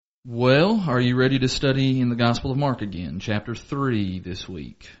Well, are you ready to study in the Gospel of Mark again? Chapter 3 this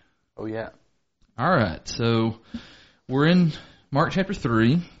week. Oh, yeah. All right, so we're in Mark chapter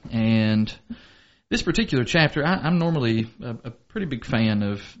 3, and this particular chapter, I'm normally a pretty big fan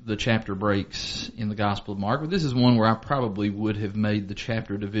of the chapter breaks in the Gospel of Mark, but this is one where I probably would have made the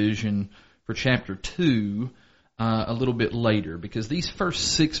chapter division for chapter 2 a little bit later, because these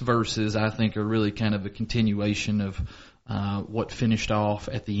first 6 verses, I think, are really kind of a continuation of what finished off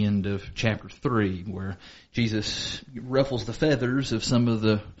at the end of chapter 3, where Jesus ruffles the feathers of some of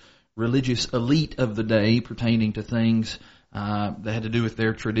the religious elite of the day pertaining to things that had to do with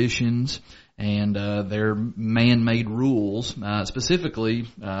their traditions and their man-made rules, specifically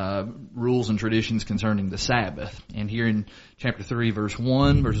rules and traditions concerning the Sabbath. And here in chapter 3, verses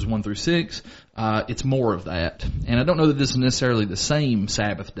 1 through 6, it's more of that. And I don't know that this is necessarily the same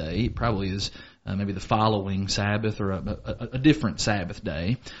Sabbath day. It probably is maybe the following Sabbath or a different Sabbath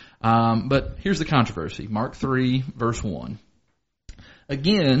day. But here's the controversy. Mark 3, verse 1.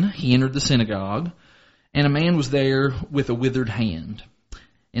 Again, he entered the synagogue, and a man was there with a withered hand.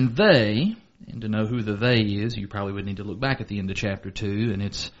 And they, and to know who the they is, you probably would need to look back at the end of chapter 2, and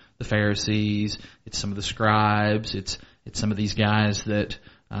it's the Pharisees, it's some of the scribes, it's some of these guys that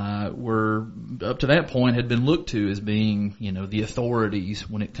were, up to that point, had been looked to as being, the authorities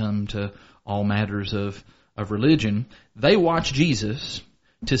when it come to all matters of religion. They watched Jesus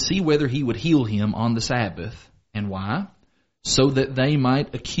to see whether he would heal him on the Sabbath. And why? So that they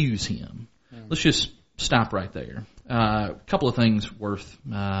might accuse him. Let's just stop right there. A couple of things worth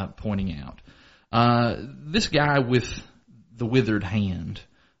pointing out. This guy with the withered hand,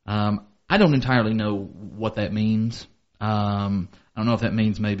 I don't entirely know what that means. I don't know if that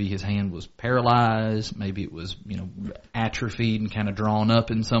means maybe his hand was paralyzed, maybe it was, atrophied and kind of drawn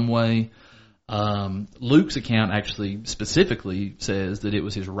up in some way. Luke's account actually specifically says that it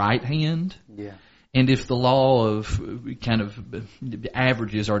was his right hand. Yeah. And if the law of kind of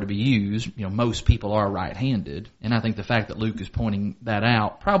averages are to be used, most people are right-handed. And I think the fact that Luke is pointing that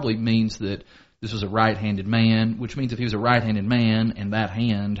out probably means that this was a right-handed man, which means if he was a right-handed man and that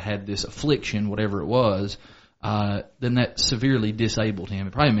hand had this affliction, whatever it was, then that severely disabled him.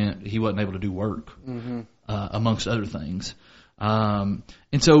 It probably meant he wasn't able to do work, amongst other things. And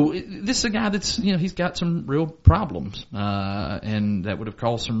so this is a guy that's, he's got some real problems, and that would have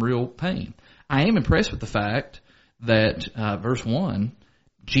caused some real pain. I am impressed with the fact that, verse 1,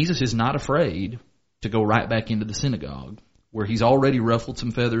 Jesus is not afraid to go right back into the synagogue, where he's already ruffled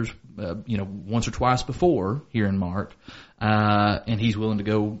some feathers, once or twice before here in Mark, and he's willing to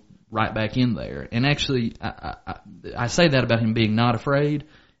go right back in there. And actually, I say that about him being not afraid.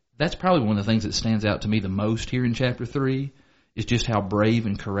 That's probably one of the things that stands out to me the most here in chapter 3, is just how brave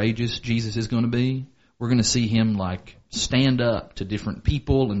and courageous Jesus is going to be. We're going to see him stand up to different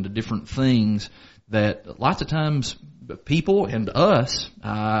people and to different things that lots of times people and us,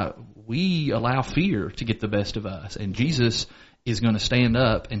 we allow fear to get the best of us. And Jesus is going to stand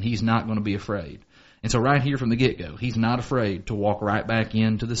up and he's not going to be afraid. And so right here from the get-go, he's not afraid to walk right back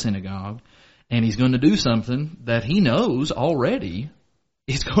into the synagogue, and he's going to do something that he knows already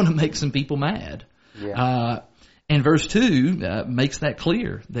is going to make some people mad. Yeah. And verse 2 makes that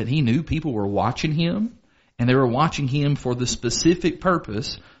clear, that he knew people were watching him, and they were watching him for the specific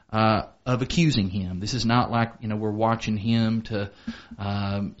purpose of accusing him. This is not like, we're watching him to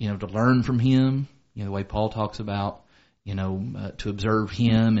learn from him, the way Paul talks about, to observe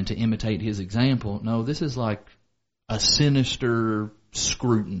him and to imitate his example. No, this is like a sinister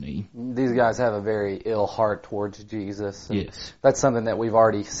scrutiny. These guys have a very ill heart towards Jesus. Yes. That's something that we've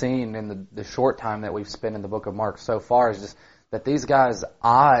already seen in the short time that we've spent in the book of Mark so far, is just that these guys'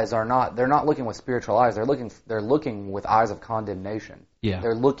 eyes they're not looking with spiritual eyes. They're looking with eyes of condemnation. Yeah.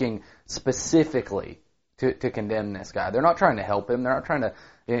 They're looking specifically to condemn this guy. They're not trying to help him. They're not trying to,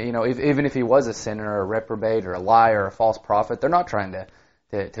 even if he was a sinner or a reprobate or a liar or a false prophet, they're not trying to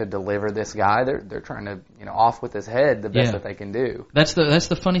deliver this guy. They're trying to, off with his head the best that they can do. That's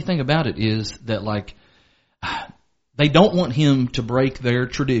the funny thing about it, is that they don't want him to break their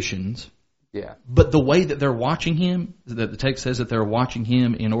traditions. Yeah. But the way that they're watching him, that the text says that they're watching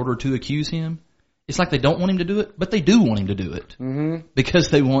him in order to accuse him, it's like they don't want him to do it, but they do want him to do it. Mm-hmm. Because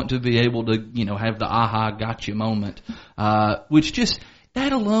they want to be able to, have the aha gotcha moment, which just,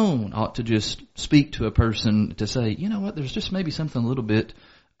 that alone ought to just speak to a person to say, there's just maybe something a little bit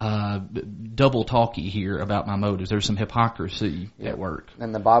double talky here about my motives. There's some hypocrisy at work.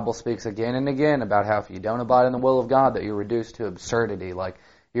 And the Bible speaks again and again about how if you don't abide in the will of God, that you're reduced to absurdity.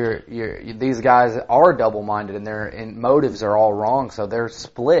 These guys are double-minded, and their motives are all wrong, so they're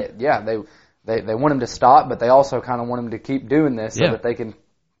split. Yeah, they want him to stop, but they also kind of want him to keep doing this so that they can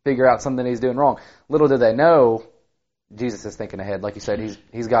figure out something he's doing wrong. Little do they know, Jesus is thinking ahead. Like you said,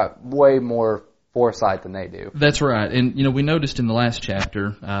 he's got way more foresight than they do. That's right. And, we noticed in the last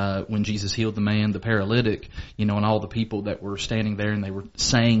chapter, when Jesus healed the man, the paralytic, and all the people that were standing there and they were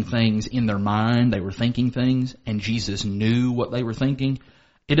saying things in their mind, they were thinking things, and Jesus knew what they were thinking.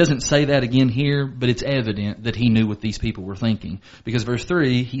 It doesn't say that again here, but it's evident that he knew what these people were thinking. Because verse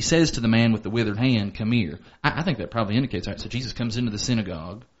 3, he says to the man with the withered hand, come here. I think that probably indicates, all right, so Jesus comes into the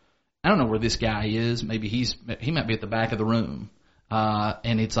synagogue. I don't know where this guy is. Maybe he might be at the back of the room.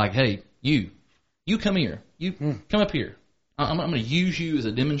 And it's like, hey, you come here. You come up here. I'm going to use you as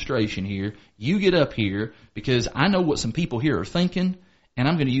a demonstration here. You get up here because I know what some people here are thinking, and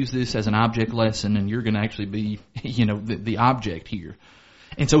I'm going to use this as an object lesson, and you're going to actually be, the object here.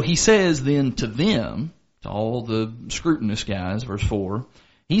 And so he says then to them, to all the scrutinous guys, verse 4,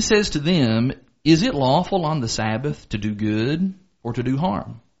 he says to them, is it lawful on the Sabbath to do good or to do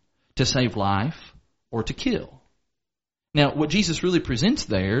harm, to save life or to kill? Now, what Jesus really presents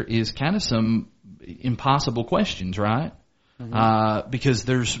there is kind of some impossible questions, right? Mm-hmm. Because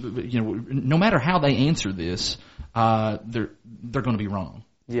there's, no matter how they answer this, they're going to be wrong.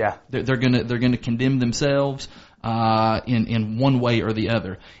 Yeah, they're going to condemn themselves in one way or the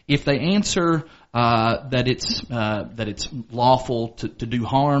other. If they answer that it's lawful to do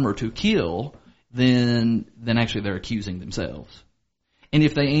harm or to kill, then actually they're accusing themselves. And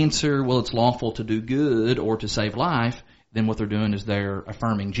if they answer, well, it's lawful to do good or to save life, then what they're doing is they're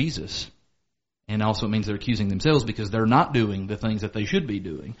affirming Jesus. And also it means they're accusing themselves because they're not doing the things that they should be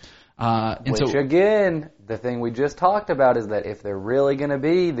doing. Which again, the thing we just talked about is that if they're really going to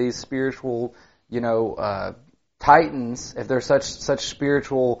be these spiritual, titans, if they're such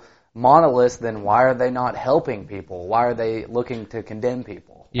spiritual monoliths, then why are they not helping people? Why are they looking to condemn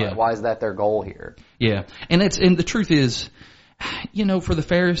people? Yeah. Why is that their goal here? Yeah, and the truth is, for the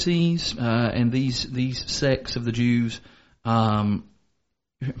Pharisees and these sects of the Jews,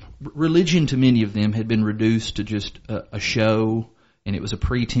 religion to many of them had been reduced to just a show, and it was a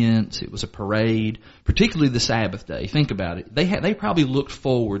pretense, it was a parade, particularly the Sabbath day. Think about it. They probably looked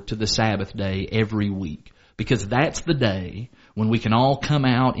forward to the Sabbath day every week because that's the day when we can all come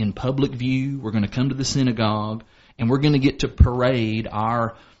out in public view. We're going to come to the synagogue, and we're going to get to parade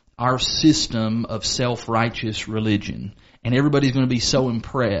our system of self-righteous religion. And everybody's going to be so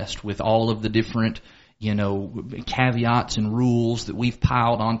impressed with all of the different, caveats and rules that we've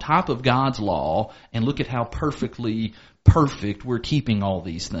piled on top of God's law, and look at how perfectly perfect we're keeping all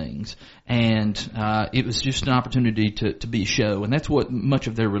these things. And it was just an opportunity to be a show, and that's what much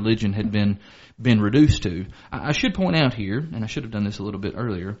of their religion had been reduced to. I should point out here, and I should have done this a little bit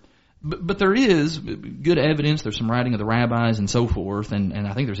earlier, but there is good evidence. There's some writing of the rabbis and so forth, and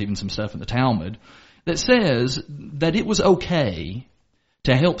I think there's even some stuff in the Talmud that says that it was okay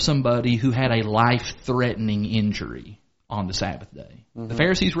to help somebody who had a life-threatening injury on the Sabbath day. Mm-hmm. The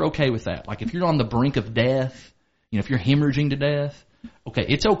Pharisees were okay with that. Like if you're on the brink of death, if you're hemorrhaging to death, okay,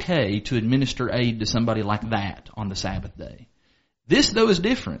 it's okay to administer aid to somebody like that on the Sabbath day. This, though, is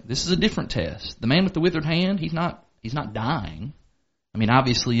different. This is a different test. The man with the withered hand, he's not dying. I mean,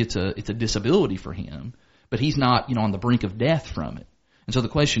 obviously it's a disability for him, but he's not, on the brink of death from it. And so the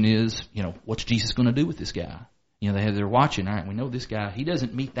question is, what's Jesus going to do with this guy? They're watching, all right, we know this guy, he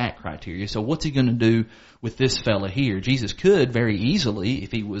doesn't meet that criteria, so what's he going to do with this fella here? Jesus could very easily,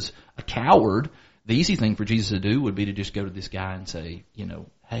 if he was a coward, the easy thing for Jesus to do would be to just go to this guy and say,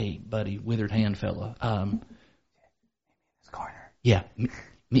 hey, buddy, withered hand fella, this corner. Yeah,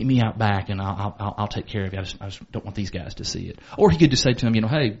 meet me out back and I'll take care of you. I just don't want these guys to see it. Or he could just say to him,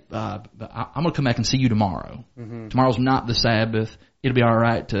 hey, I'm going to come back and see you tomorrow. Mm-hmm. Tomorrow's not the Sabbath. It'll be all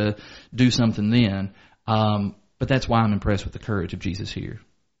right to do something then. But that's why I'm impressed with the courage of Jesus here.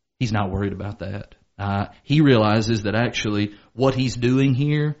 He's not worried about that. He realizes that actually what he's doing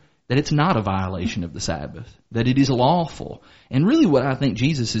here, that it's not a violation of the Sabbath, that it is lawful. And really what I think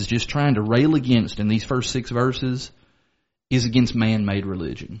Jesus is just trying to rail against in these first 6 verses is against man-made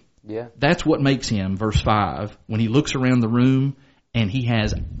religion. Yeah. That's what makes him, verse 5, when he looks around the room and he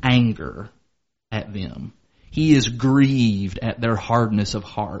has anger at them. He is grieved at their hardness of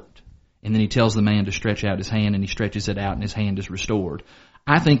heart. And then he tells the man to stretch out his hand, and he stretches it out, and his hand is restored.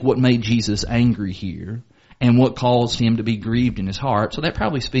 I think what made Jesus angry here, and what caused him to be grieved in his heart, so that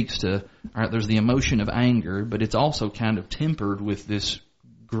probably speaks to, all right, there's the emotion of anger, but it's also kind of tempered with this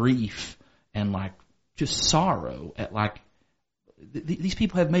grief and just sorrow at these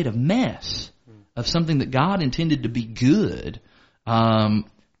people have made a mess of something that God intended to be good,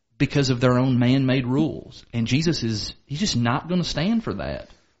 because of their own man-made rules. And Jesus he's just not going to stand for that.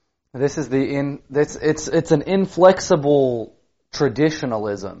 This is it's an inflexible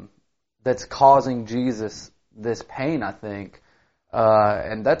traditionalism that's causing Jesus this pain, I think.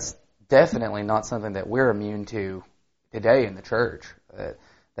 And that's definitely not something that we're immune to today in the church.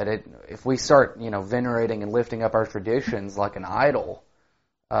 If we start, venerating and lifting up our traditions like an idol,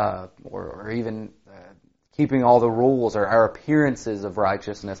 or even keeping all the rules or our appearances of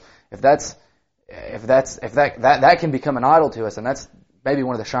righteousness, if that can become an idol to us, and that's maybe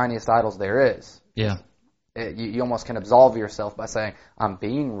one of the shiniest idols there is. Yeah. You almost can absolve yourself by saying, I'm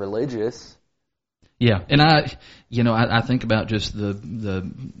being religious. Yeah, and I think about just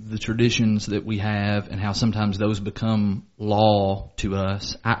the traditions that we have and how sometimes those become law to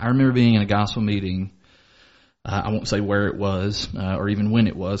us. I remember being in a gospel meeting. I won't say where it was or even when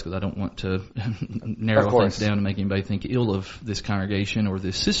it was, because I don't want to narrow things down and make anybody think ill of this congregation or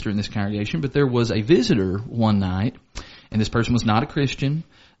this sister in this congregation. But there was a visitor one night, and this person was not a Christian.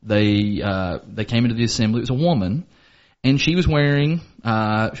 They came into the assembly. It was a woman, and she was wearing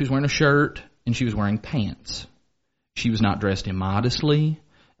a shirt. And she was wearing pants. She was not dressed immodestly.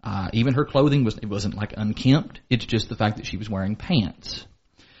 Even her clothing wasn't like unkempt. It's just the fact that she was wearing pants.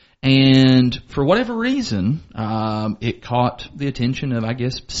 And for whatever reason, it caught the attention of, I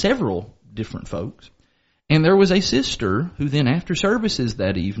guess, several different folks. And there was a sister who then, after services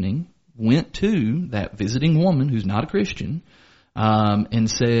that evening, went to that visiting woman who's not a Christian, and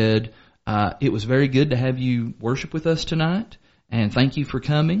said, it was very good to have you worship with us tonight, and thank you for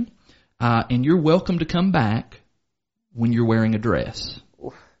coming. And you're welcome to come back when you're wearing a dress.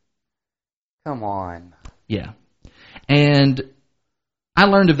 Come on. Yeah. And I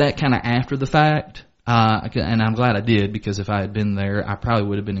learned of that kind of after the fact, and I'm glad I did, because if I had been there, I probably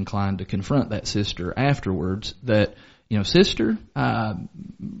would have been inclined to confront that sister afterwards that, sister,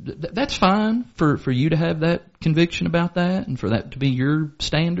 that's fine for you to have that conviction about that and for that to be your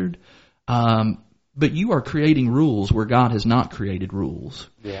standard. But you are creating rules where God has not created rules.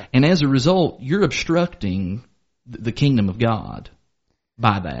 Yeah. And as a result, you're obstructing the kingdom of God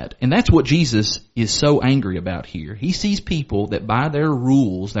by that. And that's what Jesus is so angry about here. He sees people that by their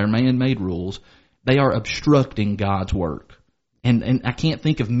rules, their man-made rules, they are obstructing God's work. And I can't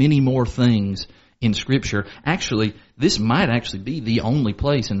think of many more things in Scripture. Actually, this might actually be the only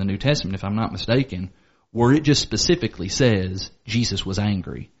place in the New Testament, if I'm not mistaken, where it just specifically says Jesus was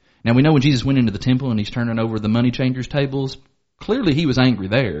angry. Now, we know when Jesus went into the temple and he's turning over the money changers' tables, clearly he was angry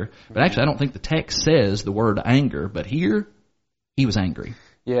there. But actually, I don't think the text says the word anger. But here, he was angry.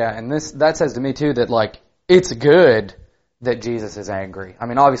 Yeah, and that says to me, too, that, it's good that Jesus is angry. I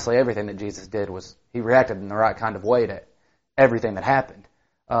mean, obviously, everything that Jesus did was, he reacted in the right kind of way to everything that happened.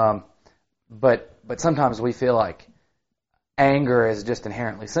 But sometimes we feel like anger is just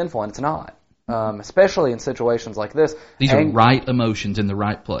inherently sinful, and it's not. Especially in situations like this. These are right emotions in the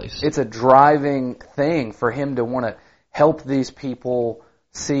right place. It's a driving thing for him to want to help these people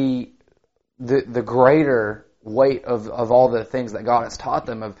see the greater weight of all the things that God has taught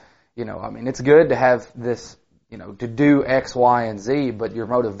them. It's good to have this, to do X, Y, and Z, but your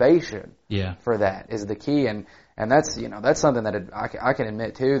motivation for that is the key. And that's, that's something that I can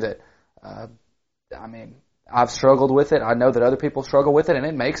admit too that, I've struggled with it. I know that other people struggle with it, and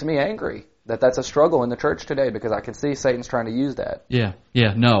it makes me angry that's a struggle in the church today, because I can see Satan's trying to use that. Yeah.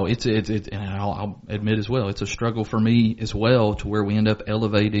 No, it's and I'll admit as well, it's a struggle for me as well, to where we end up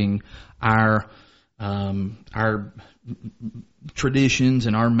elevating our traditions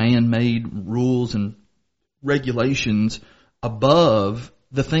and our man-made rules and regulations above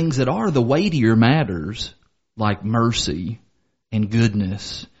the things that are the weightier matters, like mercy and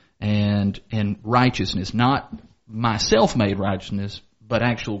goodness and righteousness, not my self-made righteousness, but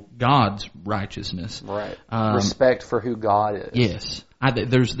actual God's righteousness. Right. Respect for who God is. Yes.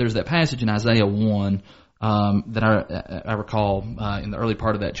 There's that passage in Isaiah 1 that I recall in the early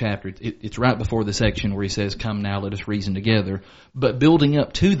part of that chapter. It's right before the section where he says, "Come now, let us reason together." But building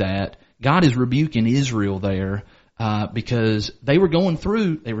up to that, God is rebuking Israel there because they were going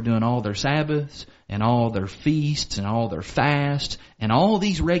through, they were doing all their Sabbaths and all their feasts and all their fasts and all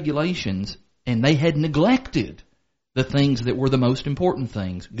these regulations, and they had neglected the things that were the most important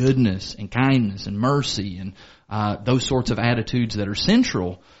things, goodness and kindness and mercy and those sorts of attitudes that are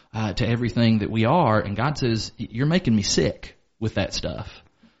central to everything that we are. And God says, you're making me sick with that stuff.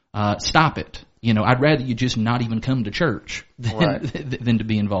 Stop it. I'd rather you just not even come to church than to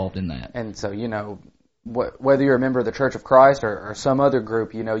be involved in that. And so, whether you're a member of the Church of Christ or some other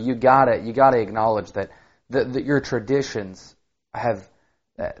group, you gotta acknowledge that your traditions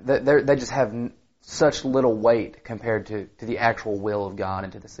they just have such little weight compared to the actual will of God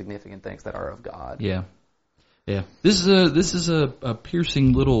and to the significant things that are of God. Yeah. Yeah. This is a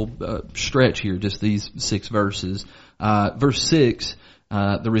piercing little stretch here, just these 6 verses. Verse 6,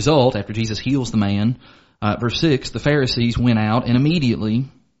 the result, after Jesus heals the man, verse 6, the Pharisees went out and immediately,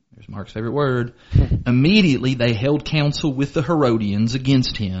 there's Mark's favorite word, immediately they held counsel with the Herodians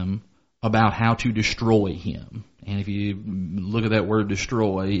against him about how to destroy him. And if you look at that word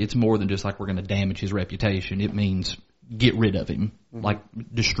destroy, it's more than just like we're going to damage his reputation. It means get rid of him, like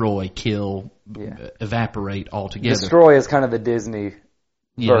destroy, kill, evaporate altogether. Destroy is kind of the Disney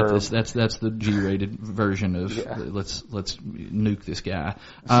verb. That's the G-rated version of let's nuke this guy.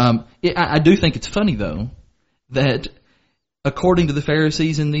 I do think it's funny though that according to the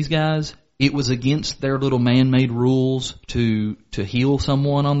Pharisees and these guys, it was against their little man-made rules to heal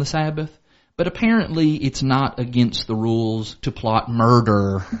someone on the Sabbath. But apparently it's not against the rules to plot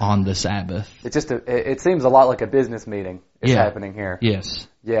murder on the Sabbath. It seems a lot like a business meeting is happening here. Yes.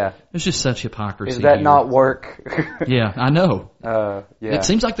 Yeah. There's just such hypocrisy. Is that here. not work? Yeah, I know. It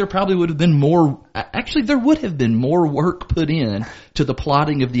seems like there probably would have been more, actually there would have been more work put in to the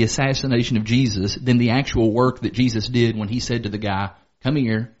plotting of the assassination of Jesus than the actual work that Jesus did when he said to the guy, come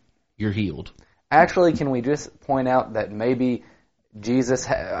here, you're healed. Actually, can we just point out that maybe Jesus,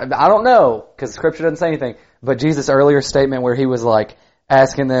 I don't know, because Scripture doesn't say anything, but Jesus' earlier statement where he was like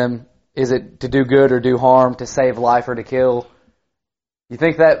asking them, is it to do good or do harm, to save life or to kill? You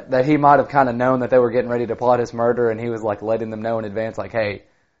think that he might have kind of known that they were getting ready to plot his murder, and he was like letting them know in advance, like, hey,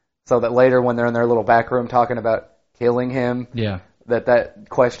 so that later when they're in their little back room talking about killing him, that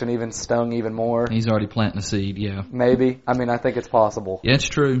question even stung even more. He's already planting a seed, Maybe. I mean, I think it's possible. Yeah, it's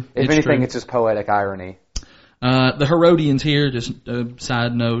true. If anything, it's just poetic irony. The Herodians here, just a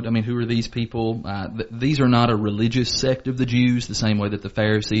side note, I mean, who are these people? These are not a religious sect of the Jews, the same way that the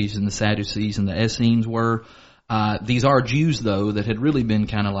Pharisees and the Sadducees and the Essenes were. These are Jews, though, that had really been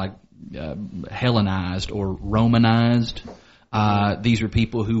kind of like Hellenized or Romanized. These are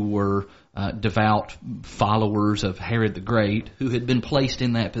people who were devout followers of Herod the Great, who had been placed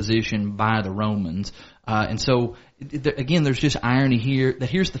in that position by the Romans. And so, again, there's just irony here that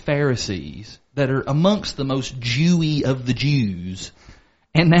here's the Pharisees that are amongst the most Jewy of the Jews,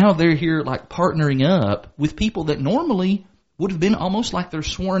 and now they're here like partnering up with people that normally would have been almost like their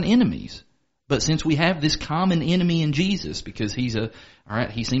sworn enemies. But since we have this common enemy in Jesus, because he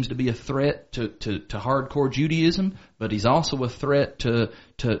seems to be a threat to hardcore Judaism, but he's also a threat to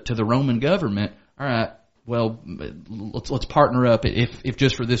the Roman government. All right, well, let's partner up if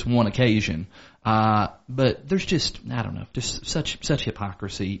just for this one occasion. But there's just, I don't know, just such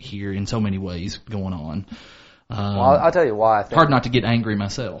hypocrisy here in so many ways going on. Well, I'll tell you why. I think hard not to get angry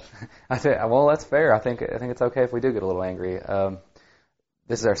myself. Well, that's fair. I think it's okay if we do get a little angry.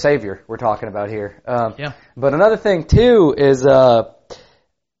 This is our Savior we're talking about here. But another thing too is the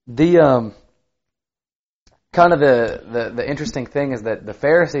kind of the interesting thing is that the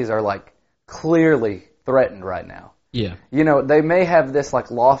Pharisees are like clearly threatened right now. Yeah. You know, they may have this like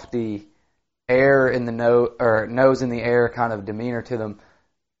lofty air in the nose in the air kind of demeanor to them,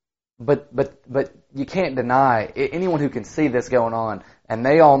 but you can't deny, anyone who can see this going on, and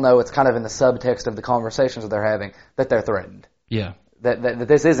they all know it's kind of in the subtext of the conversations that they're having, that they're threatened. Yeah. That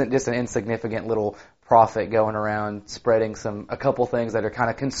this isn't just an insignificant little prophet going around spreading a couple things that are kind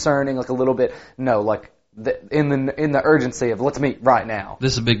of concerning, like a little bit. No, like in the urgency of let's meet right now.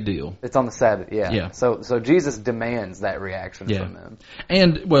 This is a big deal. It's on the Sabbath, yeah. So Jesus demands that reaction from them.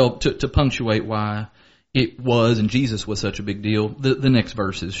 And well, to punctuate why it was and Jesus was such a big deal, the next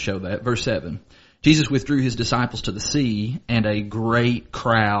verses show that. Verse 7. Jesus withdrew his disciples to the sea, and a great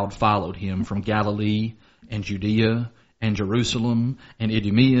crowd followed him from Galilee and Judea and Jerusalem and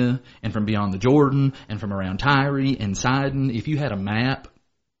Idumea and from beyond the Jordan and from around Tyre and Sidon. If you had a map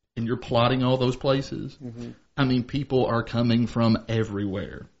and you're plotting all those places, I mean, people are coming from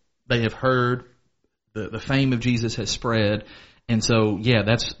everywhere. They have heard the fame of Jesus has spread. And so,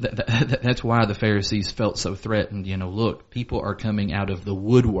 that's why the Pharisees felt so threatened. You know, look, people are coming out of the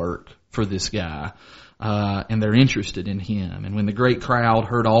woodwork for this guy, and they're interested in him. And when the great crowd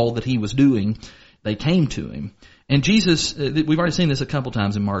heard all that he was doing, they came to him. And Jesus, we've already seen this a couple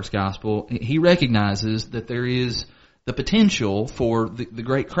times in Mark's gospel, he recognizes that there is the potential for the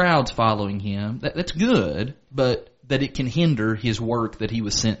great crowds following him. That's good, but that it can hinder his work that he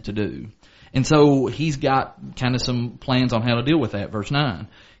was sent to do. And so he's got kind of some plans on how to deal with that. Verse 9.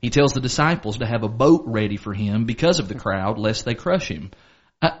 He tells the disciples to have a boat ready for him because of the crowd, lest they crush him.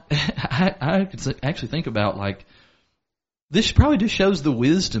 I could actually think about, like, this probably just shows the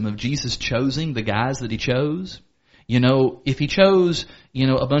wisdom of Jesus choosing the guys that he chose. You know, if he chose,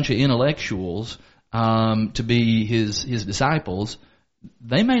 a bunch of intellectuals to be his disciples,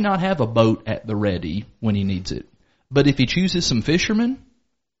 they may not have a boat at the ready when he needs it. But if he chooses some fishermen,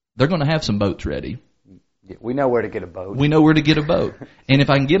 they're going to have some boats ready. We know where to get a boat. We know where to get a boat. And if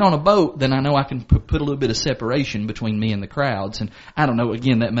I can get on a boat, then I know I can put a little bit of separation between me and the crowds. And I don't know,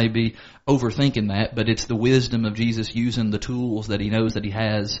 again, that may be overthinking that, but it's the wisdom of Jesus using the tools that he knows that he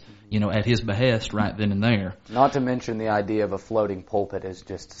has, at his behest right then and there. Not to mention the idea of a floating pulpit is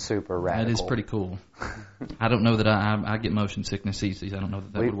just super radical. That is pretty cool. I don't know that I get motion sickness easy. I don't know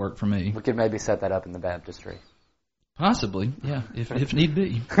that would work for me. We could maybe set that up in the baptistry. Possibly, yeah, if need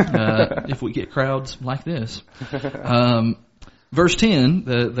be, if we get crowds like this. Verse 10,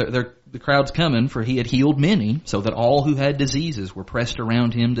 the crowd's coming, for he had healed many, so that all who had diseases were pressed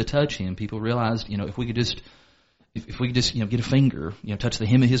around him to touch him. People realized, if we could just get a finger, touch the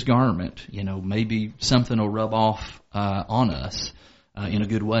hem of his garment, maybe something will rub off on us in a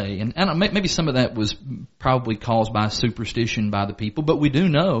good way. And maybe some of that was probably caused by superstition by the people, but we do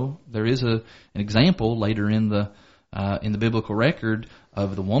know there is an example later in the biblical record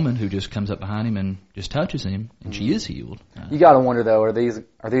of the woman who just comes up behind him and just touches him, and she is healed. You got to wonder though, are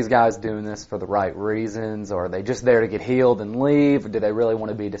these guys doing this for the right reasons, or are they just there to get healed and leave, or do they really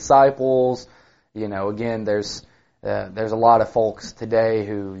want to be disciples? Again, there's a lot of folks today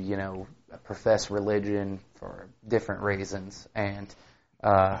who profess religion for different reasons, and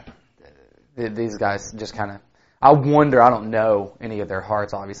these guys just kind of. I wonder. I don't know any of their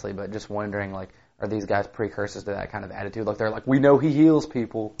hearts, obviously, but just wondering like. Are these guys precursors to that kind of attitude? Like they're like, we know he heals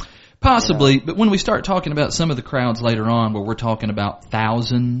people. Possibly, but when we start talking about some of the crowds later on where we're talking about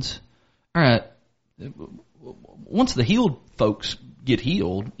thousands, all right, once the healed folks get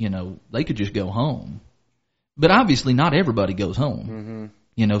healed, they could just go home. But obviously not everybody goes home.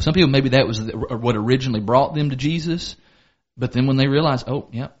 Mm-hmm. Some people, maybe that was what originally brought them to Jesus, but then when they realize, oh,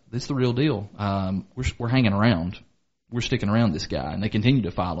 yeah, this is the real deal, we're hanging around. We're sticking around this guy, and they continue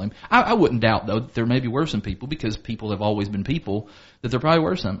to follow him. I wouldn't doubt, though, that there maybe were some people, because people have always been people, that there probably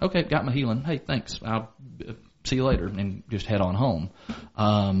were some. Okay, got my healing. Hey, thanks. I'll see you later, and just head on home.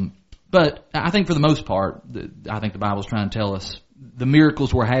 But I think for the most part, I think the Bible's trying to tell us the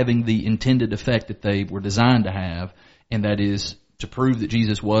miracles were having the intended effect that they were designed to have, and that is to prove that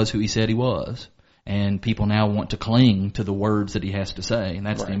Jesus was who he said he was. And people now want to cling to the words that he has to say, and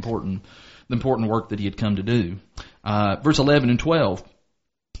that's right. the important work that he had come to do. Verse 11 and 12.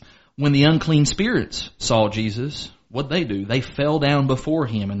 When the unclean spirits saw Jesus, what'd they do? They fell down before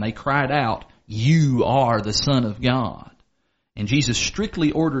him and they cried out, "You are the Son of God." And Jesus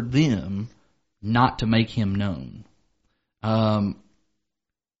strictly ordered them not to make him known.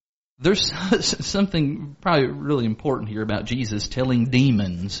 There's something probably really important here about Jesus telling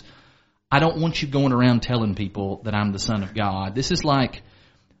demons, I don't want you going around telling people that I'm the Son of God. This is like,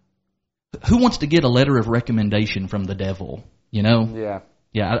 who wants to get a letter of recommendation from the devil? Yeah.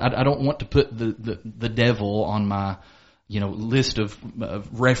 Yeah, I don't want to put the devil on my, list of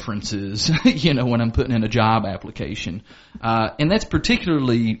references, when I'm putting in a job application. And that's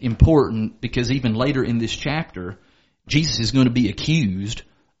particularly important because even later in this chapter, Jesus is going to be accused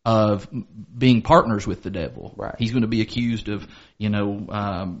of being partners with the devil. Right. He's going to be accused of,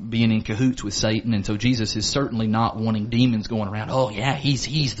 being in cahoots with Satan. And so Jesus is certainly not wanting demons going around, oh yeah,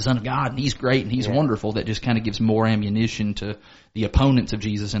 he's the Son of God and he's great and he's wonderful. That just kind of gives more ammunition to the opponents of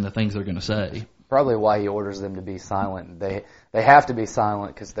Jesus and the things they're going to say. Probably why he orders them to be silent. They have to be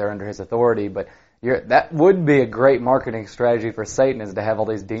silent because they're under his authority, but that would be a great marketing strategy for Satan, is to have all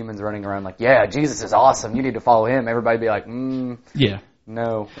these demons running around like, yeah, Jesus is awesome, you need to follow him. Everybody be like, yeah.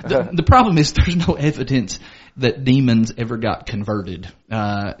 No. The problem is there's no evidence that demons ever got converted.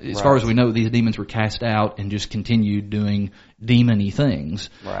 As far as we know, these demons were cast out and just continued doing demon-y things.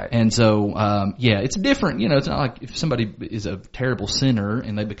 Right. And so, it's different. It's not like if somebody is a terrible sinner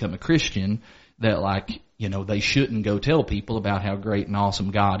and they become a Christian, that they shouldn't go tell people about how great and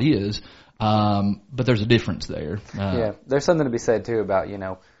awesome God is. But there's a difference there. There's something to be said too about,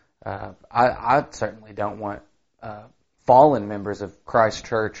 I certainly don't want, fallen members of Christ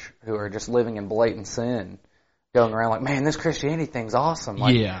Church who are just living in blatant sin going around like, man, this Christianity thing's awesome.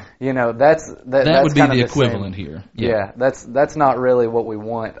 Like, that would be the equivalent here. Yeah, that's not really what we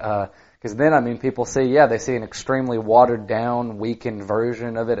want. Because then, people they see an extremely watered down, weakened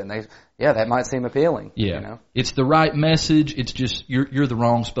version of it, and that might seem appealing. Yeah, it's the right message. It's just you're the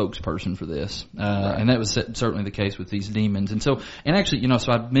wrong spokesperson for this, and that was certainly the case with these demons. And so, actually,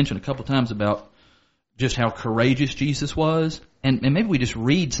 so I mentioned a couple times about just how courageous Jesus was, and maybe we just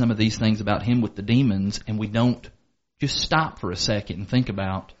read some of these things about him with the demons, and we don't just stop for a second and think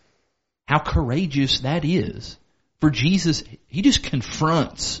about how courageous that is. For Jesus, he just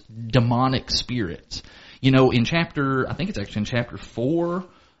confronts demonic spirits. In I think it's actually in chapter 4,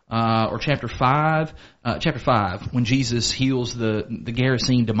 or chapter 5, when Jesus heals the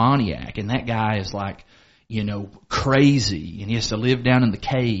Gerasene demoniac, and that guy is like, crazy, and he has to live down in the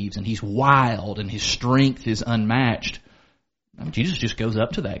caves, and he's wild, and his strength is unmatched. Jesus just goes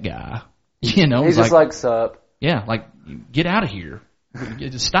up to that guy, He's just like, sup. Yeah, like, get out of here.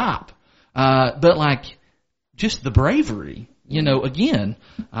 Just stop. But just the bravery, again,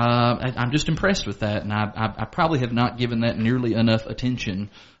 I'm just impressed with that, and I probably have not given that nearly enough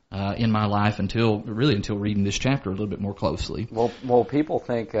attention in my life until reading this chapter a little bit more closely. Well, people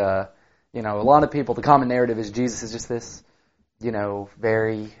think, a lot of people, the common narrative is Jesus is just this,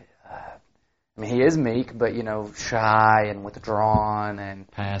 very, he is meek, but, shy and withdrawn and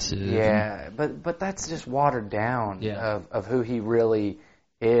passive. Yeah, but that's just watered down of who he really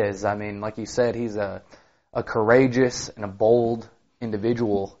is. Like you said, he's a courageous and a bold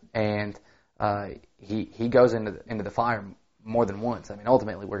individual, and he goes into the fire more than once.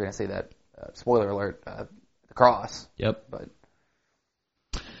 Ultimately, we're going to see that. Spoiler alert: the cross. Yep. But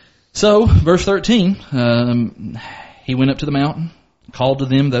so, verse 13, he went up to the mountain, called to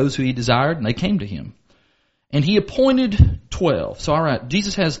them those who he desired, and they came to him. And he appointed 12. So, all right,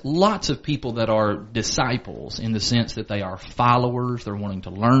 Jesus has lots of people that are disciples in the sense that they are followers. They're wanting to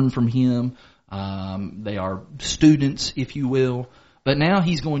learn from him. They are students, if you will. But now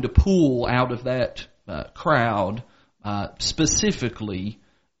he's going to pull out of that crowd specifically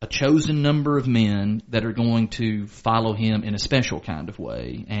a chosen number of men that are going to follow him in a special kind of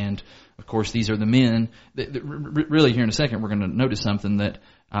way. And, of course, these are the men that really here in a second we're going to notice something that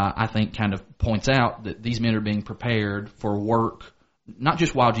I think kind of points out that these men are being prepared for work, not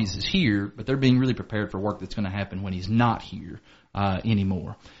just while Jesus is here, but they're being really prepared for work that's going to happen when he's not here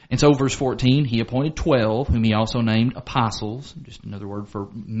anymore. And so verse 14, he appointed 12, whom he also named apostles, just another word for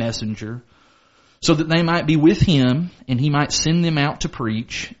messenger, so that they might be with him, and he might send them out to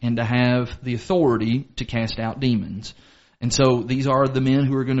preach and to have the authority to cast out demons. And so these are the men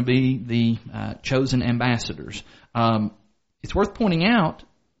who are going to be the chosen ambassadors. It's worth pointing out,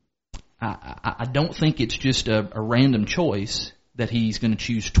 I don't think it's just a random choice that he's going to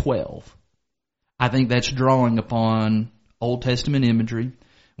choose 12. I think that's drawing upon Old Testament imagery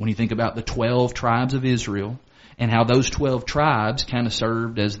when you think about the 12 tribes of Israel and how those 12 tribes kind of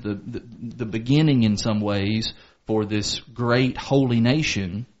served as the beginning in some ways for this great holy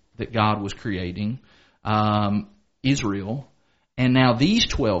nation that God was creating, Israel. And now these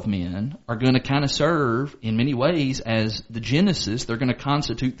 12 men are going to kind of serve in many ways as the Genesis. They're going to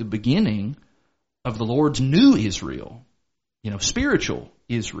constitute the beginning of the Lord's new Israel, spiritual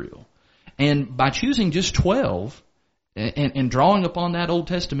Israel. And by choosing just 12 and drawing upon that Old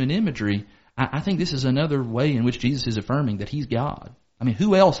Testament imagery, I think this is another way in which Jesus is affirming that he's God.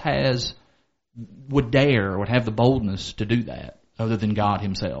 Who else would dare or would have the boldness to do that other than God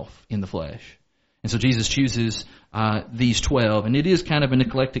himself in the flesh? And so Jesus chooses these 12, and it is kind of an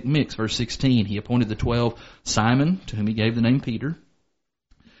eclectic mix. Verse 16, he appointed the 12, Simon, to whom he gave the name Peter,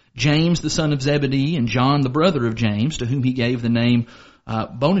 James the son of Zebedee, and John the brother of James, to whom he gave the name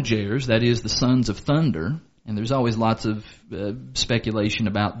Boanerges, that is, the sons of thunder. And there's always lots of speculation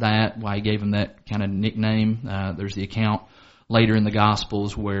about that, why he gave him that kind of nickname. There's the account later in the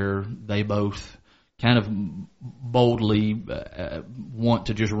Gospels where they both kind of boldly want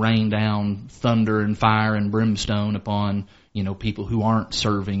to just rain down thunder and fire and brimstone upon, people who aren't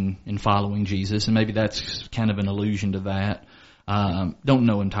serving and following Jesus. And maybe that's kind of an allusion to that. Don't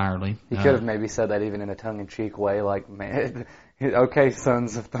know entirely. He could have maybe said that even in a tongue-in-cheek way, like, man, okay,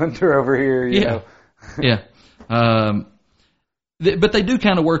 sons of thunder over here, you know. Yeah. But they do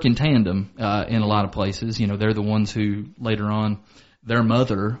kind of work in tandem in a lot of places. They're the ones who later on, their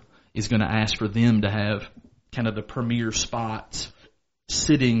mother is going to ask for them to have kind of the premier spots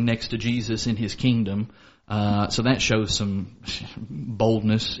sitting next to Jesus in his kingdom. So that shows some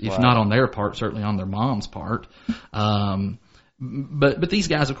boldness, if not on their part, certainly on their mom's part. But these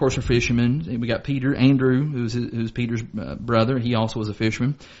guys, of course, are fishermen. We got Peter, Andrew, who's Peter's brother. He also was a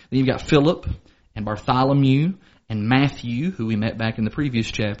fisherman. Then you've got Philip and Bartholomew and Matthew, who we met back in the previous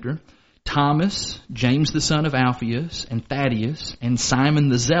chapter, Thomas, James the son of Alphaeus, and Thaddeus, and Simon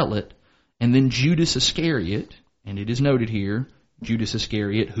the Zealot, and then Judas Iscariot, and it is noted here, Judas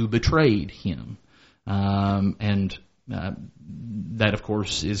Iscariot, who betrayed him. And that, of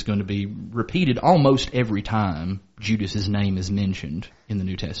course, is going to be repeated almost every time Judas's name is mentioned in the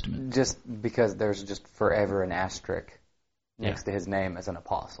New Testament. Just because there's just forever an asterisk next to his name as an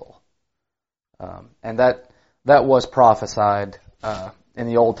apostle. And that was prophesied in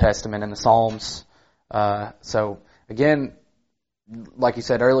the Old Testament in the Psalms. So again, like you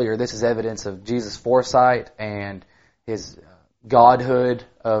said earlier, this is evidence of Jesus' foresight and his godhood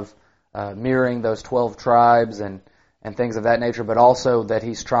of mirroring those 12 tribes and things of that nature, but also that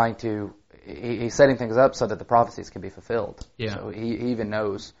he's setting things up so that the prophecies can be fulfilled. Yeah. So he even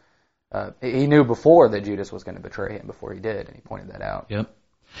knows, he knew before that Judas was going to betray him before he did, and he pointed that out. Yep.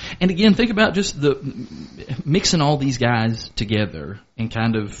 And again, think about just the mixing all these guys together and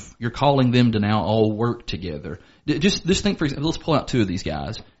kind of, you're calling them to now all work together. Just think, for example, let's pull out two of these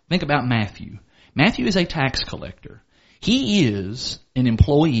guys. Think about Matthew. Matthew is a tax collector. He is an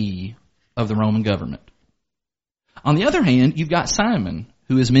employee of the Roman government. On the other hand, you've got Simon,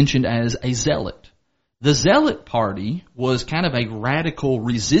 who is mentioned as a zealot. The zealot party was kind of a radical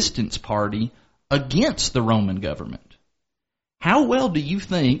resistance party against the Roman government. How well do you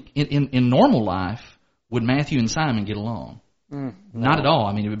think, in normal life, would Matthew and Simon get along? No. Not at all.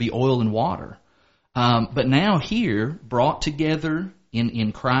 I mean, it would be oil and water. But now here, brought together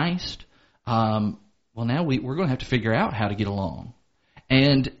in Christ, now we're going to have to figure out how to get along.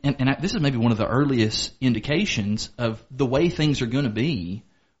 And this is maybe one of the earliest indications of the way things are going to be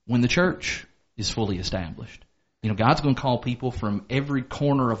when the church is fully established. God's going to call people from every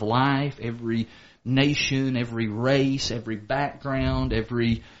corner of life, every nation, every race, every background,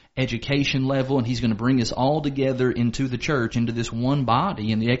 every education level, and he's going to bring us all together into the church, into this one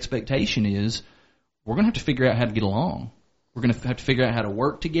body, and the expectation is we're going to have to figure out how to get along. We're going to have to figure out how to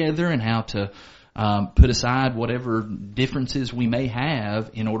work together and how to put aside whatever differences we may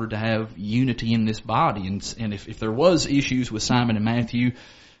have in order to have unity in this body. And if there was issues with Simon and Matthew,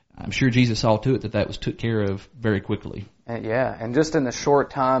 I'm sure Jesus saw to it that was took care of very quickly. And just in the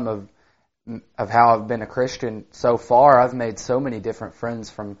short time of how I've been a Christian so far, I've made so many different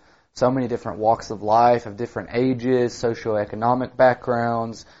friends from so many different walks of life, of different ages, socioeconomic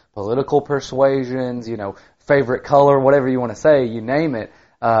backgrounds, political persuasions, favorite color, whatever you want to say, you name it.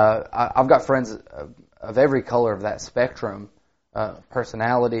 I've got friends of every color of that spectrum,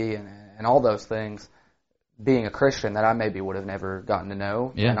 personality and all those things, being a Christian that I maybe would have never gotten to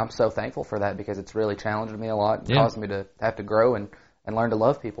know. Yeah. And I'm so thankful for that because it's really challenged me a lot and caused me to have to grow and learn to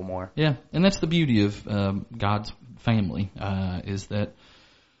love people more. Yeah, and that's the beauty of God's family, is that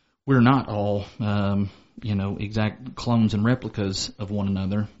we're not all, exact clones and replicas of one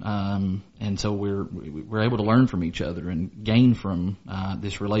another, and so we're able to learn from each other and gain from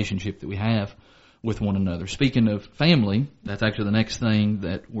this relationship that we have with one another. Speaking of family, that's actually the next thing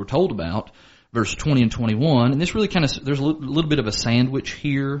that we're told about, verse 20 and 21, and this really there's a little bit of a sandwich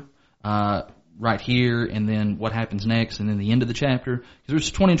here, right here, and then what happens next, and then the end of the chapter. Because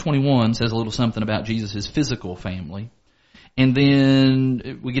verse 20 and 21 says a little something about Jesus' physical family. And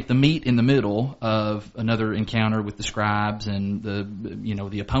then we get the meat in the middle of another encounter with the scribes and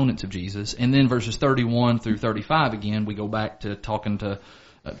the opponents of Jesus. And then verses 31 through 35 again, we go back to talking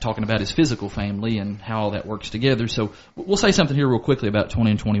about his physical family and how all that works together. So we'll say something here real quickly about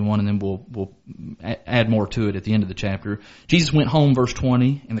 20 and 21, and then we'll add more to it at the end of the chapter. Jesus went home, verse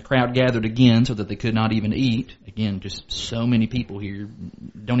 20, and the crowd gathered again so that they could not even eat. Again, just so many people here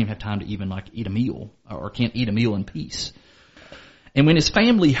don't even have time to even eat a meal or can't eat a meal in peace. And when his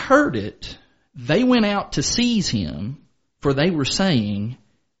family heard it, they went out to seize him, for they were saying,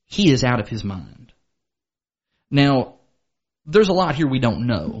 he is out of his mind. Now, there's a lot here we don't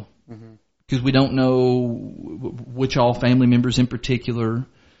know, because we don't know which all family members in particular.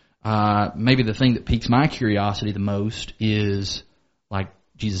 Maybe the thing that piques my curiosity the most is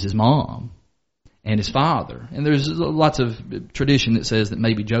Jesus' mom and his father. And there's lots of tradition that says that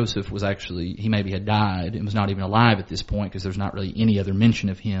maybe Joseph he maybe had died and was not even alive at this point, because there's not really any other mention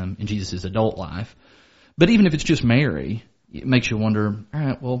of him in Jesus' adult life. But even if it's just Mary, it makes you wonder, all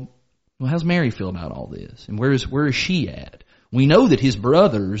right, well, how's Mary feel about all this? And where is she at? We know that his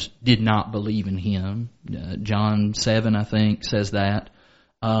brothers did not believe in him. John 7, I think, says that.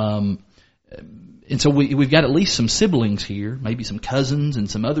 And so we've got at least some siblings here, maybe some cousins and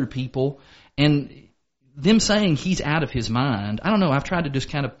some other people. And them saying he's out of his mind, I don't know, I've tried to just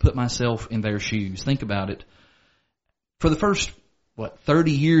kind of put myself in their shoes. Think about it. For the first,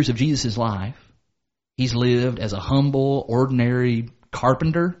 30 years of Jesus' life, he's lived as a humble, ordinary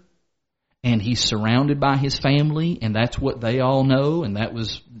carpenter. And he's surrounded by his family, and that's what they all know, and that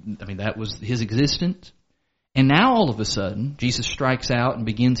was his existence. And now all of a sudden, Jesus strikes out and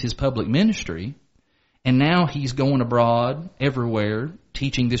begins his public ministry, and now he's going abroad everywhere,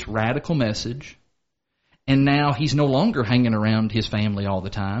 teaching this radical message, and now he's no longer hanging around his family all the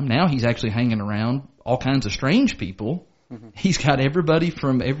time. Now he's actually hanging around all kinds of strange people. Mm-hmm. He's got everybody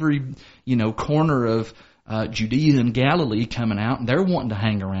from every, corner of Judea and Galilee coming out, and they're wanting to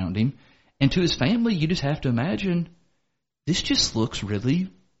hang around him. And to his family, you just have to imagine this just looks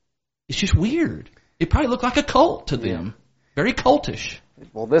really, it's just weird. It probably looked like a cult to them. Very cultish.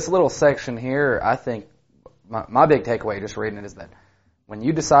 Well, this little section here, I think, my big takeaway just reading it is that when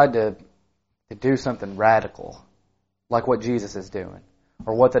you decide to do something radical, like what Jesus is doing,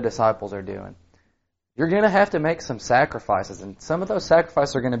 or what the disciples are doing, you're going to have to make some sacrifices. And some of those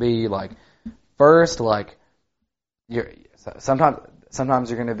sacrifices are going to be like, first, like, sometimes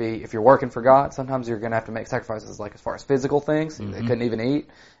you're going to be, if you're working for God, sometimes you're going to have to make sacrifices like as far as physical things. Mm-hmm. They couldn't even eat.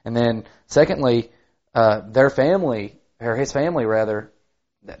 And then secondly, their family, or his family rather,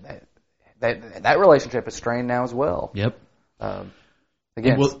 that relationship is strained now as well. Yep.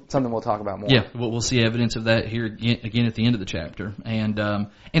 Again, something we'll talk about more. Yeah, we'll see evidence of that here again at the end of the chapter. And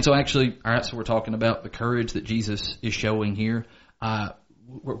so actually, all right, so we're talking about the courage that Jesus is showing here.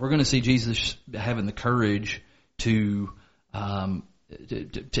 We're going to see Jesus having the courage to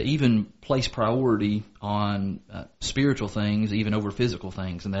even place priority on spiritual things, even over physical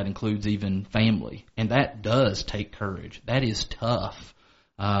things, and that includes even family. And that does take courage. That is tough.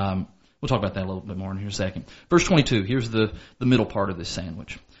 We'll talk about that a little bit more in here in a second. Verse 22, here's the middle part of this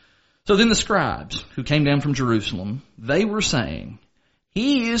sandwich. So then the scribes who came down from Jerusalem, they were saying,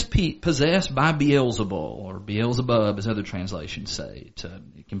 he is possessed by Beelzebul, or Beelzebub, as other translations say.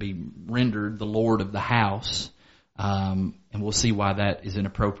 It can be rendered the Lord of the house. And we'll see why that is an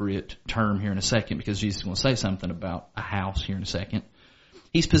appropriate term here in a second, because Jesus is going to say something about a house here in a second.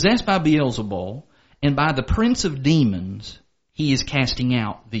 He's possessed by Beelzebul, and by the prince of demons, he is casting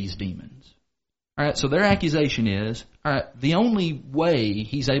out these demons. All right, so their accusation is, all right, the only way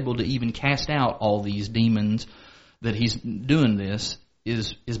he's able to even cast out all these demons, that he's doing this,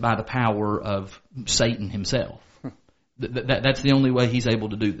 is by the power of Satan himself. That's the only way he's able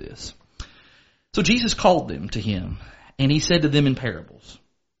to do this. So Jesus called them to him, and he said to them in parables,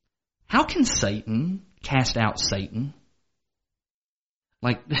 how can Satan cast out Satan?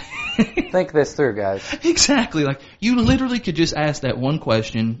 Like, think this through, guys. Exactly. Like, you literally could just ask that one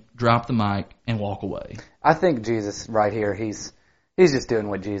question, drop the mic, and walk away. I think Jesus right here, he's just doing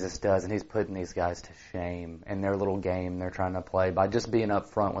what Jesus does, and he's putting these guys to shame in their little game they're trying to play by just being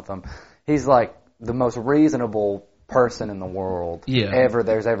up front with them. He's like the most reasonable person in the world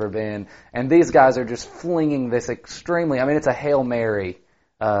there's ever been. And these guys are just flinging this extremely, I mean, it's a Hail Mary,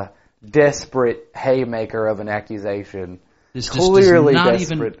 desperate haymaker of an accusation. This clearly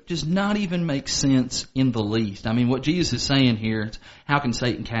does not even make sense in the least. I mean, what Jesus is saying here is, how can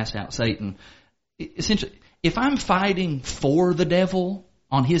Satan cast out Satan? Essentially, if I'm fighting for the devil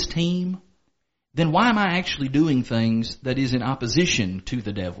on his team, then why am I actually doing things that is in opposition to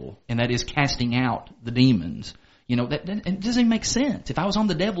the devil, and that is casting out the demons? You know, that it doesn't even make sense. If I was on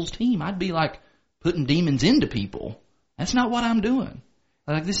the devil's team, I'd be like putting demons into people. That's not what I'm doing.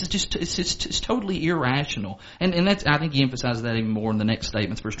 Like, this is just, it's totally irrational. And that's, I think he emphasizes that even more in the next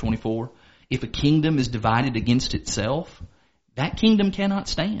statements, verse 24. If a kingdom is divided against itself, that kingdom cannot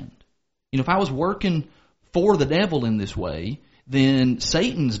stand. You know, if I was working for the devil in this way, then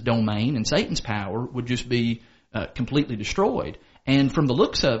Satan's domain and Satan's power would just be completely destroyed. And from the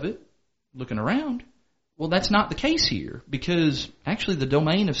looks of it, looking around, well, that's not the case here, because actually the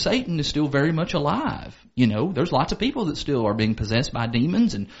domain of Satan is still very much alive. You know, there's lots of people that still are being possessed by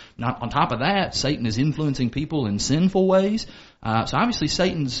demons, and not on top of that, Satan is influencing people in sinful ways. So obviously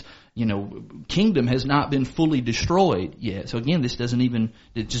Satan's, kingdom has not been fully destroyed yet. So again, it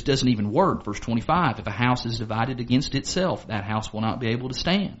just doesn't even work. Verse 25, if a house is divided against itself, that house will not be able to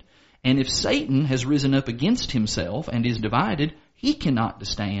stand. And if Satan has risen up against himself and is divided, he cannot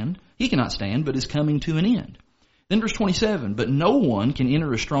stand, but is coming to an end. Then verse 27, but no one can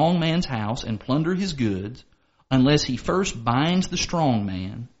enter a strong man's house and plunder his goods unless he first binds the strong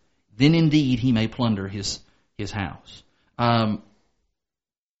man, then indeed he may plunder his house.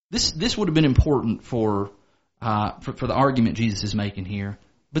 This would have been important for the argument Jesus is making here,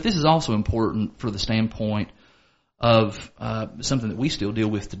 but this is also important for the standpoint of something that we still deal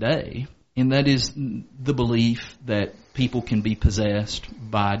with today, and that is the belief that people can be possessed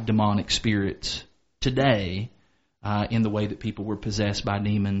by demonic spirits today in the way that people were possessed by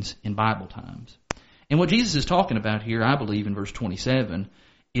demons in Bible times. And what Jesus is talking about here, I believe, in verse 27,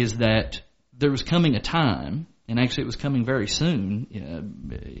 is that there was coming a time, and actually it was coming very soon,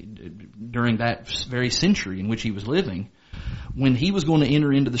 during that very century in which he was living, when he was going to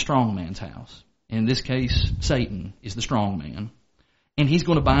enter into the strong man's house. In this case, Satan is the strong man. And he's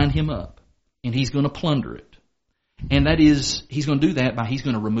going to bind him up. And he's going to plunder it. And that is, he's going to do that by, he's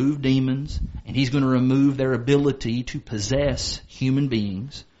going to remove demons. And he's going to remove their ability to possess human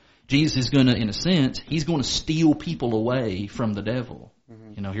beings. Jesus is going to, in a sense, he's going to steal people away from the devil.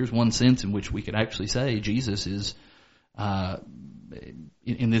 Mm-hmm. Here's one sense in which we could actually say Jesus is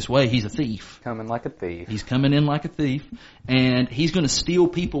in this way, he's a thief. Coming like a thief. He's coming in like a thief, and he's going to steal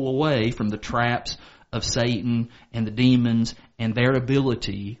people away from the traps of Satan and the demons and their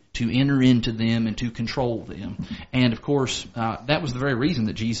ability to enter into them and to control them. And of course, that was the very reason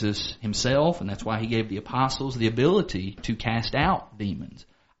that Jesus himself, and that's why he gave the apostles the ability to cast out demons.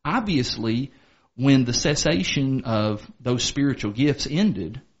 Obviously, when the cessation of those spiritual gifts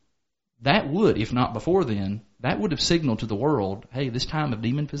ended, that would, if not before then, that would have signaled to the world, hey, this time of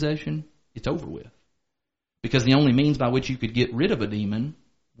demon possession, it's over with. Because the only means by which you could get rid of a demon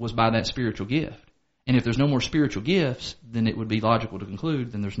was by that spiritual gift. And if there's no more spiritual gifts, then it would be logical to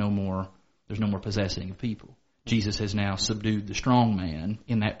conclude then there's no more possessing of people. Jesus has now subdued the strong man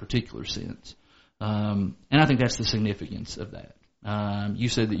in that particular sense. And I think that's the significance of that. You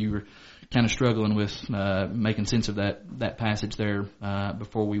said that you were kind of struggling with making sense of that passage there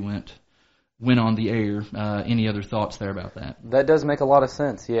before we went on the air. Any other thoughts there about that? That does make a lot of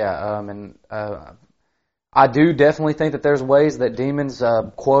sense, yeah. I do definitely think that there's ways that demons,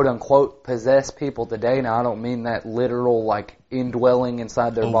 quote unquote, possess people today. Now, I don't mean that literal, like, indwelling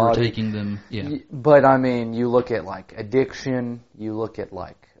inside their body. Overtaking them, yeah. But, I mean, you look at, like, addiction, you look at,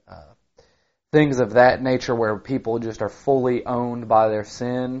 like, things of that nature where people just are fully owned by their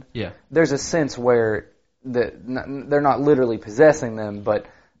sin. Yeah. There's a sense where they're not literally possessing them, but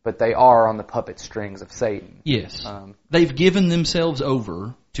they are on the puppet strings of Satan. Yes. They've given themselves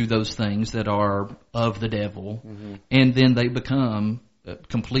over to those things that are of the devil, and then they become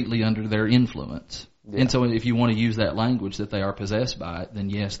completely under their influence. Yeah. And so if you want to use that language that they are possessed by it, then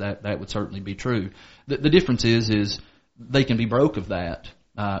yes, that would certainly be true. The difference is they can be broke of that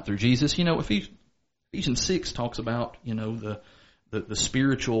through Jesus. You know, Ephesians 6 talks about, you know, the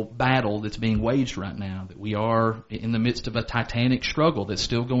spiritual battle that's being waged right now, that we are in the midst of a titanic struggle that's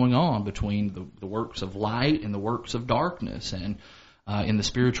still going on between the works of light and the works of darkness and in the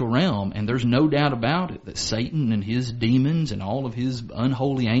spiritual realm. And there's no doubt about it that Satan and his demons and all of his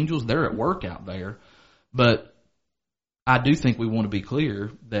unholy angels, they're at work out there. But I do think we want to be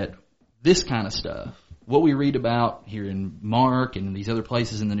clear that this kind of stuff, what we read about here in Mark and in these other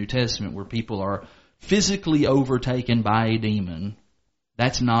places in the New Testament where people are physically overtaken by a demon,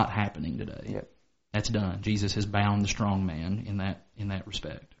 that's not happening today. Yep. That's done. Jesus has bound the strong man in that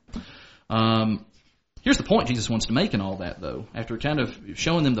respect. Here's the point Jesus wants to make in all that, though. After kind of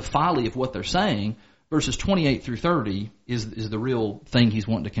showing them the folly of what they're saying, verses 28 through 30 is the real thing he's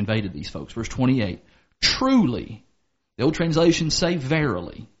wanting to convey to these folks. Verse 28, truly, the old translations say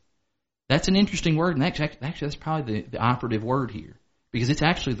verily. That's an interesting word, and actually that's probably the operative word here, because it's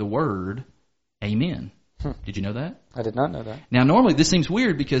actually the word amen. Did you know that? I did not know that. Now, normally this seems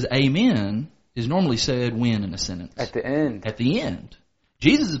weird because amen is normally said when in a sentence? At the end. At the end.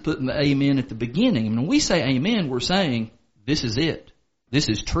 Jesus is putting the amen at the beginning. And when we say amen, we're saying this is it. This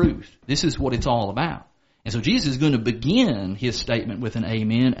is truth. This is what it's all about. And so Jesus is going to begin his statement with an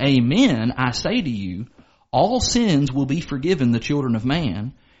amen. Amen, I say to you, all sins will be forgiven the children of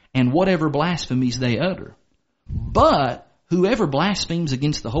man, and whatever blasphemies they utter. But whoever blasphemes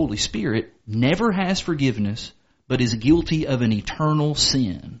against the Holy Spirit never has forgiveness, but is guilty of an eternal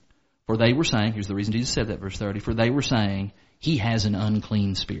sin. For they were saying, here's the reason Jesus said that, verse 30, for they were saying, he has an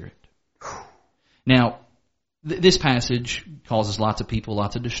unclean spirit. Now, this passage causes lots of people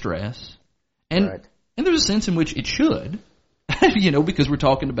lots of distress. And, right. And there's a sense in which it should, because we're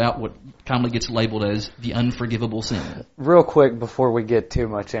talking about what commonly gets labeled as the unforgivable sin. Real quick, before we get too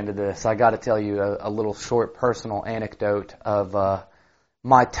much into this, I got to tell you a little short personal anecdote of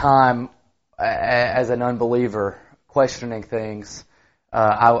my time as an unbeliever questioning things.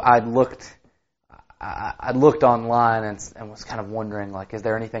 I looked online and was kind of wondering, like, is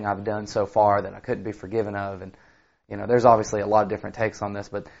there anything I've done so far that I couldn't be forgiven of? And, there's obviously a lot of different takes on this,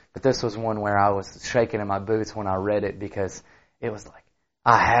 but this was one where I was shaking in my boots when I read it, because it was like,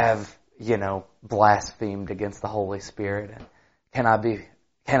 I have, blasphemed against the Holy Spirit, and can I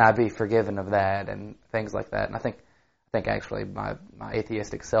be forgiven of that, and things like that. And I think actually my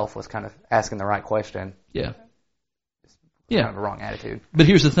atheistic self was kind of asking the right question. Yeah. Kind of a wrong attitude. But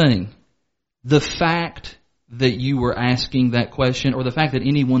here's the thing. The fact that you were asking that question, or the fact that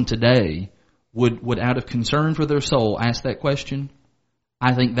anyone today would out of concern for their soul ask that question,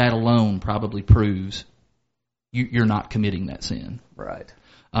 I think that alone probably proves you're not committing that sin. Right.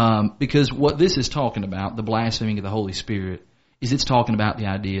 Because what this is talking about, the blaspheming of the Holy Spirit, is it's talking about the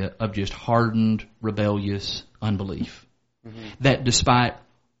idea of just hardened, rebellious unbelief. Mm-hmm. That despite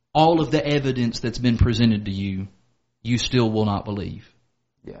all of the evidence that's been presented to you, you still will not believe.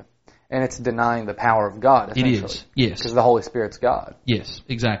 Yeah. And it's denying the power of God, essentially. It is, yes. Because the Holy Spirit's God. Yes,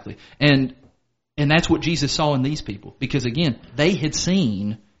 exactly. And And that's what Jesus saw in these people. Because again, they had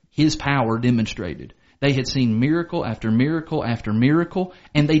seen His power demonstrated. They had seen miracle after miracle after miracle,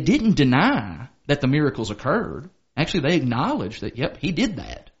 and they didn't deny that the miracles occurred. Actually, they acknowledged that, yep, He did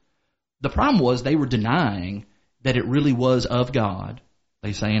that. The problem was they were denying that it really was of God.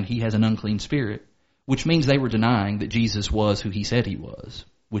 They saying He has an unclean spirit, which means they were denying that Jesus was who He said He was,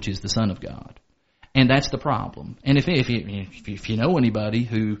 which is the Son of God. And that's the problem. And if you know anybody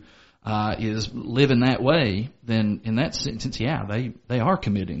who is living that way, then in that sense, yeah, they are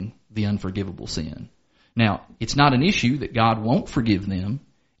committing the unforgivable sin. Now, it's not an issue that God won't forgive them.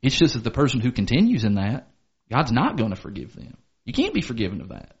 It's just that the person who continues in that, God's not going to forgive them. You can't be forgiven of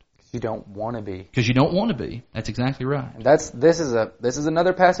that. You don't want to be. Because you don't want to be. That's exactly right. And this is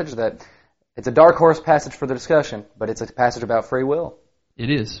another passage that it's a dark horse passage for the discussion, but it's a passage about free will. It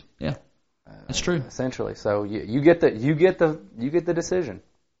is. Yeah. That's true. Essentially. So you get the decision.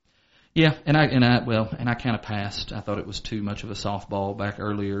 Yeah, and I kind of passed. I thought it was too much of a softball back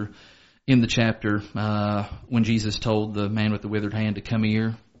earlier in the chapter when Jesus told the man with the withered hand to come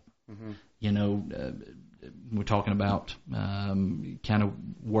here. Mm-hmm. You know, we're talking about kind of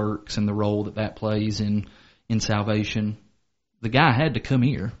works and the role that plays in salvation. The guy had to come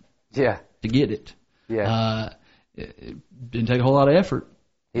here. Yeah. To get it. Yeah. It didn't take a whole lot of effort.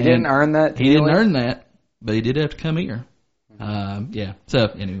 He didn't earn that. He didn't earn that, but he did have to come here. Yeah. So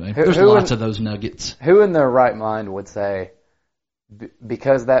anyway, there's lots of those nuggets. Who in their right mind would say,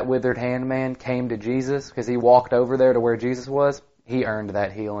 because that withered hand man came to Jesus, because he walked over there to where Jesus was, he earned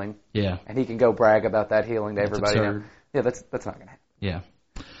that healing. Yeah. And he can go brag about that healing to everybody. Yeah, that's not going to happen. Yeah.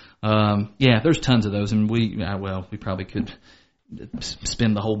 Yeah, there's tons of those, and we probably could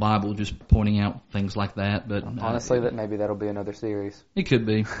spend the whole Bible just pointing out things like that, but honestly, maybe that'll be another series. It could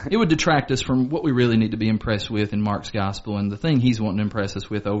be. It would detract us from what we really need to be impressed with in Mark's gospel, and the thing he's wanting to impress us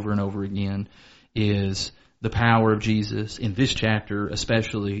with over and over again is the power of Jesus. In this chapter,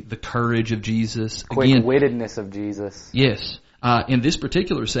 especially the courage of Jesus, quick-wittedness of Jesus. Yes. In this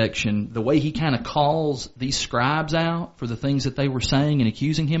particular section, the way he kind of calls these scribes out for the things that they were saying and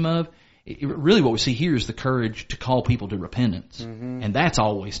accusing him of, really what we see here is the courage to call people to repentance. Mm-hmm. And that's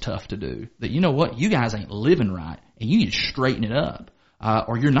always tough to do. That, you know what, you guys ain't living right, and you need to straighten it up,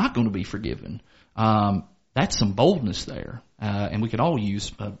 or you're not going to be forgiven. That's some boldness there. And we could all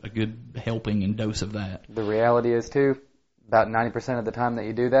use a good helping and dose of that. The reality is, too, about 90% of the time that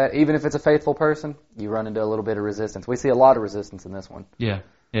you do that, even if it's a faithful person, you run into a little bit of resistance. We see a lot of resistance in this one. Yeah.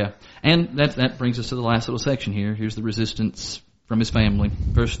 And that brings us to the last little section here. Here's the resistance from his family.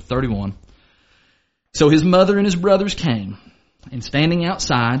 Verse 31. So his mother and his brothers came, and standing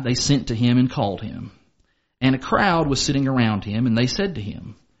outside, they sent to him and called him. And a crowd was sitting around him, and they said to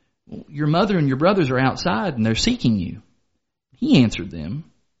him, your mother and your brothers are outside, and they're seeking you. He answered them,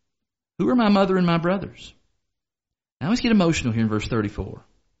 who are my mother and my brothers? Now let's get emotional here in verse 34.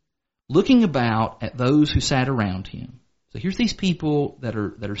 Looking about at those who sat around him. So here's these people that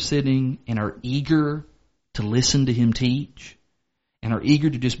are sitting and are eager to listen to him teach, and are eager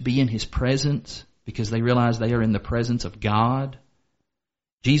to just be in his presence because they realize they are in the presence of God.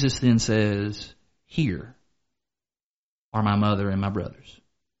 Jesus then says, here are my mother and my brothers.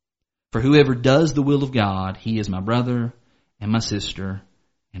 For whoever does the will of God, he is my brother and my sister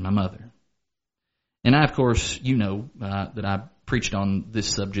and my mother. And I, of course, that I preached on this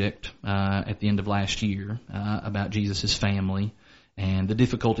subject at the end of last year about Jesus' family and the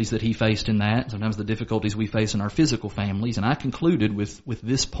difficulties that he faced in that, sometimes the difficulties we face in our physical families. And I concluded with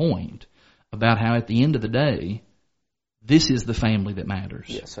this point about how at the end of the day, this is the family that matters.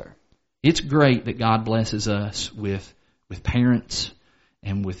 Yes, sir. It's great that God blesses us with parents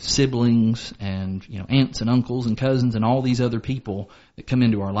and with siblings and aunts and uncles and cousins and all these other people that come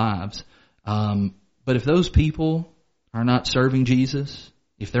into our lives. But if those people are not serving Jesus,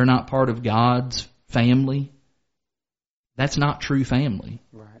 if they're not part of God's family, that's not true family.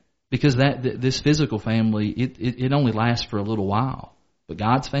 Right. Because this physical family, it only lasts for a little while. But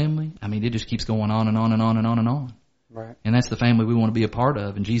God's family, it just keeps going on and on and on and on and on. Right. And that's the family we want to be a part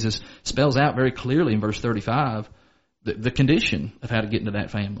of. And Jesus spells out very clearly in verse 35 the condition of how to get into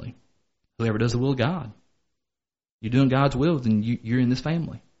that family. Whoever does the will of God. You're doing God's will, then you're in this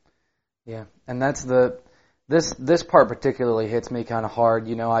family. Yeah, and that's this part particularly hits me kind of hard.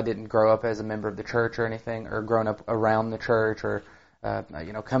 I didn't grow up as a member of the church or anything, or grown up around the church, or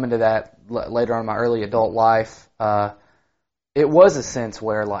coming to that later on in my early adult life. It was a sense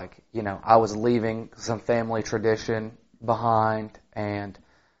where, I was leaving some family tradition behind, and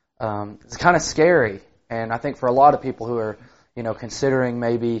it's kind of scary. And I think for a lot of people who are, considering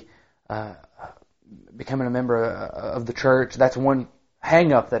maybe becoming a member of the church, that's one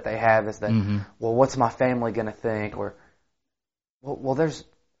hang up that they have is that, Mm-hmm. well, what's my family going to think? Or, well, there's,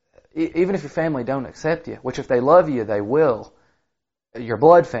 even if your family don't accept you, which if they love you, they will, your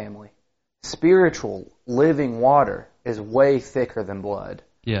blood family, spiritual living water is way thicker than blood.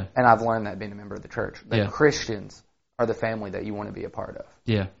 Yeah. And I've learned that being a member of the church. That Yeah. Christians are the family that you want to be a part of.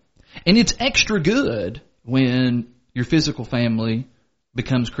 Yeah. And it's extra good when your physical family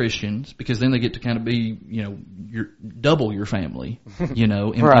becomes Christians, because then they get to kind of be, double your family,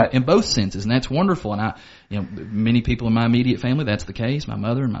 Right. in both senses. And that's wonderful. And many people in my immediate family, that's the case. My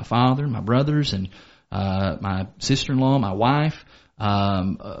mother and my father, my brothers, and my sister-in-law, my wife,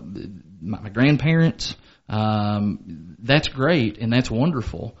 my grandparents. That's great and that's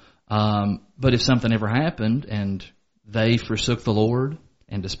wonderful. But if something ever happened and they forsook the Lord,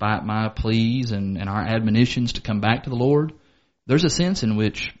 and despite my pleas and our admonitions to come back to the Lord, there's a sense in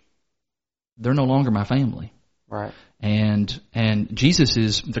which they're no longer my family. Right. And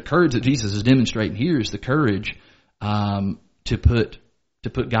the courage that Jesus is demonstrating here is the courage to put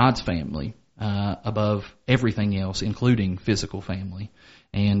God's family above everything else, including physical family.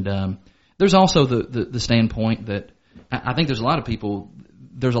 And there's also the standpoint that I think there's a lot of people.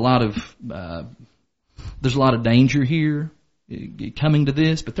 There's a lot of danger here coming to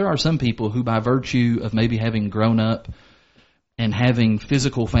this, but there are some people who, by virtue of maybe having grown up and having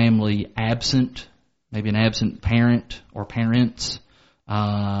physical family absent, maybe an absent parent or parents,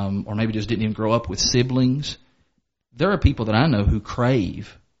 or maybe just didn't even grow up with siblings, there are people that I know who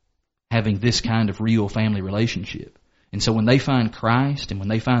crave having this kind of real family relationship. And so when they find Christ and when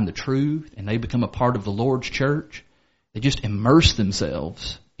they find the truth and they become a part of the Lord's church, they just immerse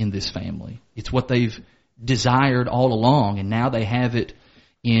themselves in this family. It's what they've desired all along, and now they have it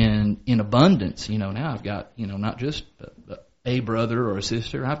in abundance. Now I've got, not just a brother or a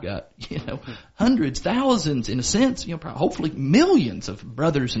sister. I've got, hundreds, thousands, in a sense, hopefully millions of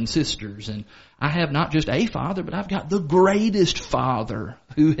brothers and sisters. And I have not just a father, but I've got the greatest father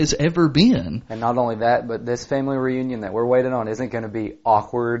who has ever been. And not only that, but this family reunion that we're waiting on isn't going to be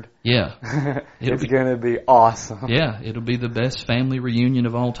awkward. Yeah. It's going to be awesome. Yeah, it'll be the best family reunion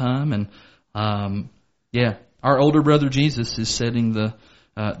of all time. And, our older brother Jesus is setting the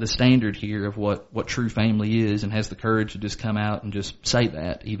standard here of what true family is, and has the courage to just come out and just say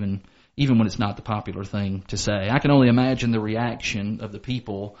that, even when it's not the popular thing to say. I can only imagine the reaction of the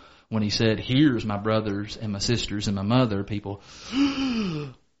people when he said, "Here's my brothers and my sisters and my mother." People,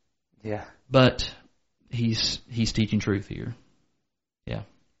 yeah. But he's teaching truth here. Yeah.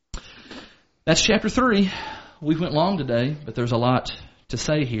 That's chapter 3. We went long today, but there's a lot to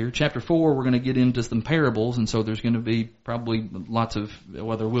say here. Chapter 4, we're going to get into some parables, and so there's going to be probably there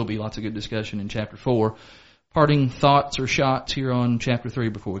will be lots of good discussion in chapter 4. Parting thoughts or shots here on chapter 3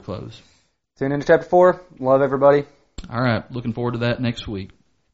 before we close. Tune into chapter 4. Love everybody. All right. Looking forward to that next week.